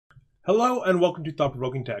Hello and welcome to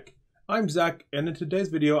Provoking Tech. I'm Zach, and in today's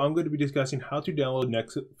video I'm going to be discussing how to download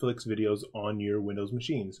Netflix videos on your Windows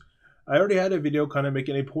machines. I already had a video kind of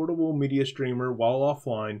making a portable media streamer while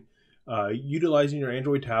offline, utilizing your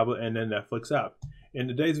Android tablet and a Netflix app. In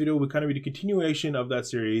today's video will kind of be the continuation of that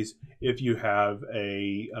series if you have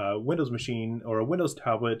a Windows machine or a Windows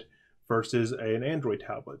tablet versus an Android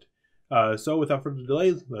tablet. So without further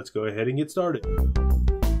delay, let's go ahead and get started.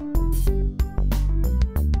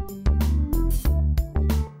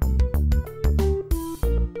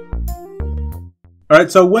 Alright,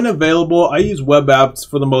 so when available, I use web apps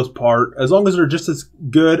for the most part, as long as they're just as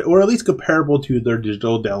good or at least comparable to their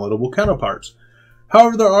digital downloadable counterparts.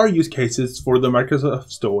 However, there are use cases for the Microsoft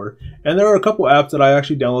Store, and there are a couple apps that I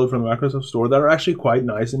actually downloaded from the Microsoft Store that are actually quite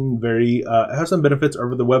nice and very have some benefits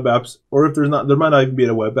over the web apps, or if there's not, there might not even be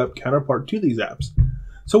a web app counterpart to these apps.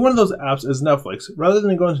 So one of those apps is Netflix. Rather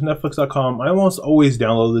than going to Netflix.com, I almost always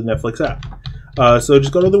download the Netflix app. So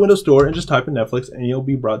just go to the Windows Store and just type in Netflix, and you'll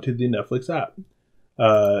be brought to the Netflix app.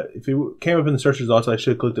 If it came up in the search results, I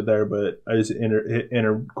should have clicked it there, but I just hit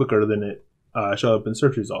enter quicker than it showed up in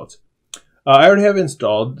search results. I already have it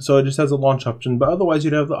installed, so it just has a launch option, but otherwise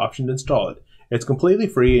you'd have the option to install it. It's completely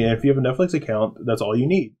free, and if you have a Netflix account, that's all you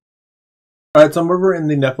need. Alright, so I'm over in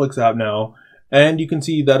the Netflix app now, and you can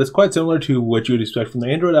see that it's quite similar to what you would expect from the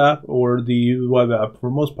Android app or the web app for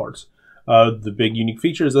most parts. The big unique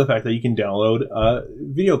feature is the fact that you can download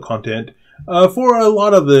video content for a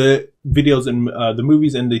lot of the videos and the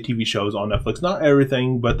movies and the TV shows on Netflix. Not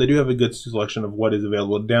everything, but they do have a good selection of what is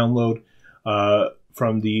available to download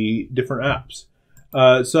from the different apps.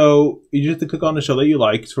 So you just have to click on the show that you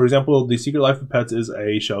like. For example, The Secret Life of Pets is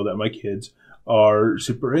a show that my kids are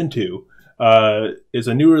super into. It's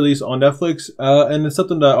a new release on Netflix, and it's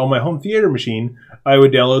something that on my home theater machine I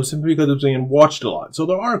would download simply because it's being watched a lot. So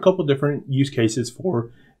there are a couple different use cases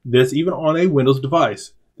for this, even on a Windows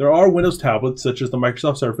device. There are Windows tablets, such as the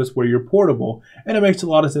Microsoft Surface, where you're portable, and it makes a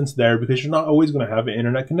lot of sense there because you're not always going to have an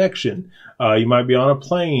internet connection. You might be on a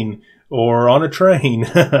plane or on a train,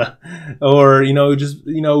 or just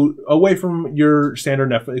away from your standard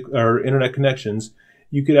Netflix or internet connections.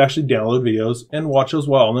 You could actually download videos and watch those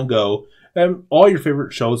while on the go. And all your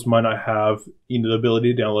favorite shows might not have the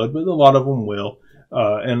ability to download, but a lot of them will.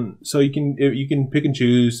 And so you can pick and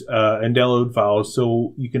choose and download files,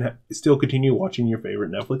 so you can still continue watching your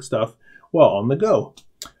favorite Netflix stuff while on the go.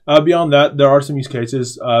 Beyond that, there are some use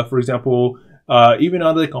cases. For example, even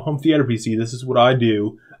on like a home theater PC, this is what I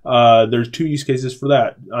do. There's two use cases for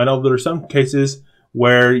that. I know there are some cases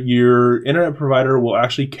where your internet provider will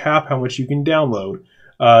actually cap how much you can download.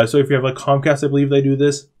 So if you have like Comcast, I believe they do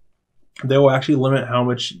this. They will actually limit how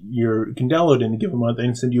much you can download in a given month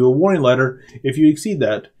and send you a warning letter if you exceed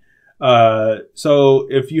that. So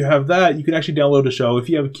if you have that, you can actually download a show. If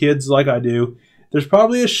you have kids like I do, there's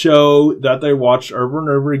probably a show that they watch over and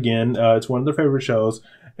over again. It's one of their favorite shows.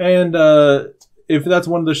 And if that's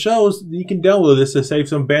one of the shows, you can download this to save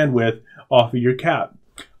some bandwidth off of your cap.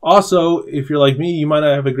 Also, if you're like me, you might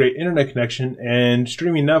not have a great internet connection, and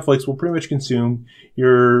streaming Netflix will pretty much consume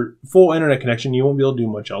your full internet connection. You won't be able to do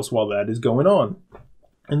much else while that is going on.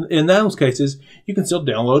 And in those cases, you can still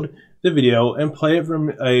download the video and play it from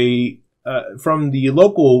the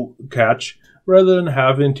local cache rather than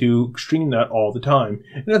having to stream that all the time.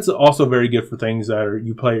 And that's also very good for things that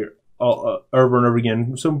you play over and over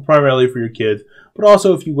again, so primarily for your kids, but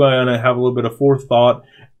also if you want to have a little bit of forethought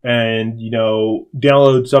and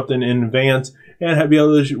download something in advance and be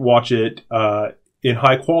able to watch it in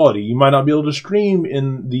high quality. You might not be able to stream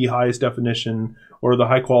in the highest definition or the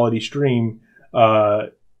high quality stream.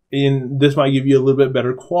 This might give you a little bit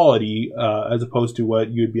better quality as opposed to what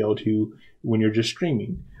you'd be able to when you're just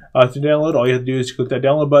streaming. To download, all you have to do is click that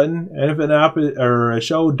download button, and if an app or a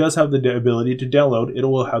show does have the ability to download, it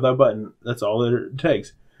will have that button. That's all it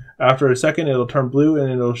takes. After a second, it'll turn blue,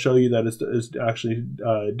 and it'll show you that it's actually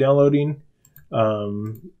downloading.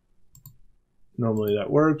 Normally that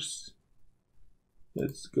works.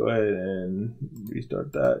 Let's go ahead and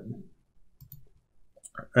restart that.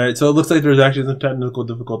 Alright, so it looks like there's actually some technical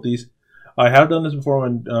difficulties. I have done this before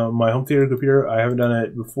on my home theater computer. I haven't done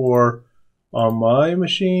it before on my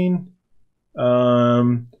machine.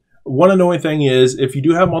 One annoying thing is if you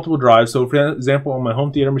do have multiple drives. So for example, on my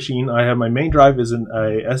home theater machine, I have my main drive is a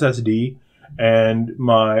SSD, and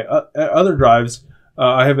my other drives,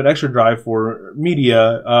 I have an extra drive for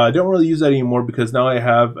media. I don't really use that anymore because now I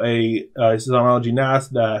have a Synology NAS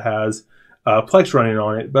that has Plex running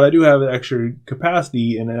on it, but I do have an extra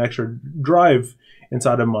capacity and an extra drive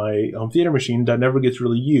inside of my home theater machine that never gets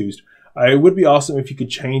really used. It would be awesome if you could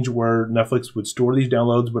change where Netflix would store these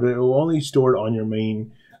downloads, but it will only store it on your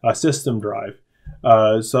main system drive.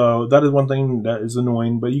 So that is one thing that is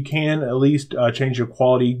annoying, but you can at least change your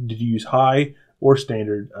quality to use high or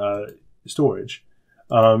standard storage.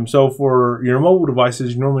 So for your mobile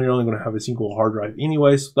devices, you're normally only going to have a single hard drive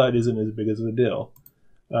anyway, so that isn't as big as a deal.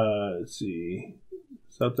 Let's see.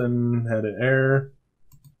 Something had an error.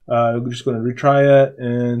 We're just going to retry it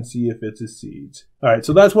and see if it succeeds. Alright,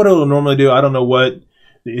 so that's what it will normally do. I don't know what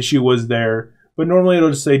the issue was there, but normally it'll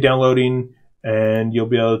just say downloading, and you'll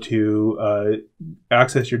be able to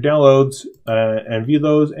access your downloads and view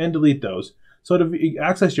those and delete those. So to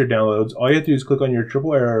access your downloads, all you have to do is click on your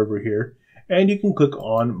triple arrow over here, and you can click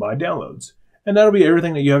on My Downloads. And that'll be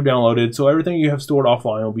everything that you have downloaded, so everything you have stored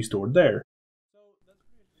offline will be stored there.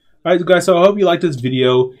 Alright guys, so I hope you liked this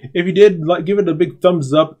video. If you did, give it a big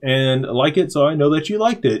thumbs up and like it so I know that you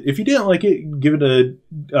liked it. If you didn't like it, give it a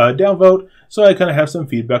downvote so I kind of have some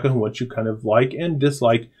feedback on what you kind of like and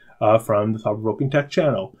dislike from the Provoking Tech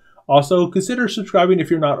channel. Also, consider subscribing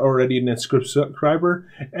if you're not already an subscriber.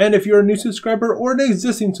 And if you're a new subscriber or an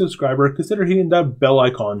existing subscriber, consider hitting that bell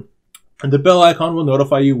icon. And the bell icon will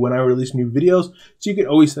notify you when I release new videos, so you can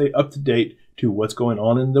always stay up to date to what's going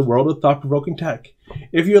on in the world of thought-provoking tech.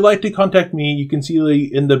 If you'd like to contact me, you can see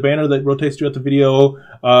in the banner that rotates throughout the video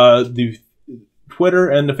the Twitter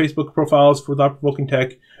and the Facebook profiles for Thought-Provoking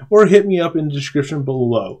Tech, or hit me up in the description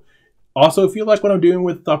below. Also, if you like what I'm doing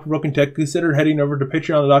with Thought-Provoking Tech, consider heading over to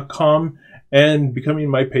patreon.com and becoming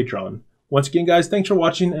my patron. Once again, guys, thanks for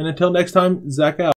watching, and until next time, Zach out.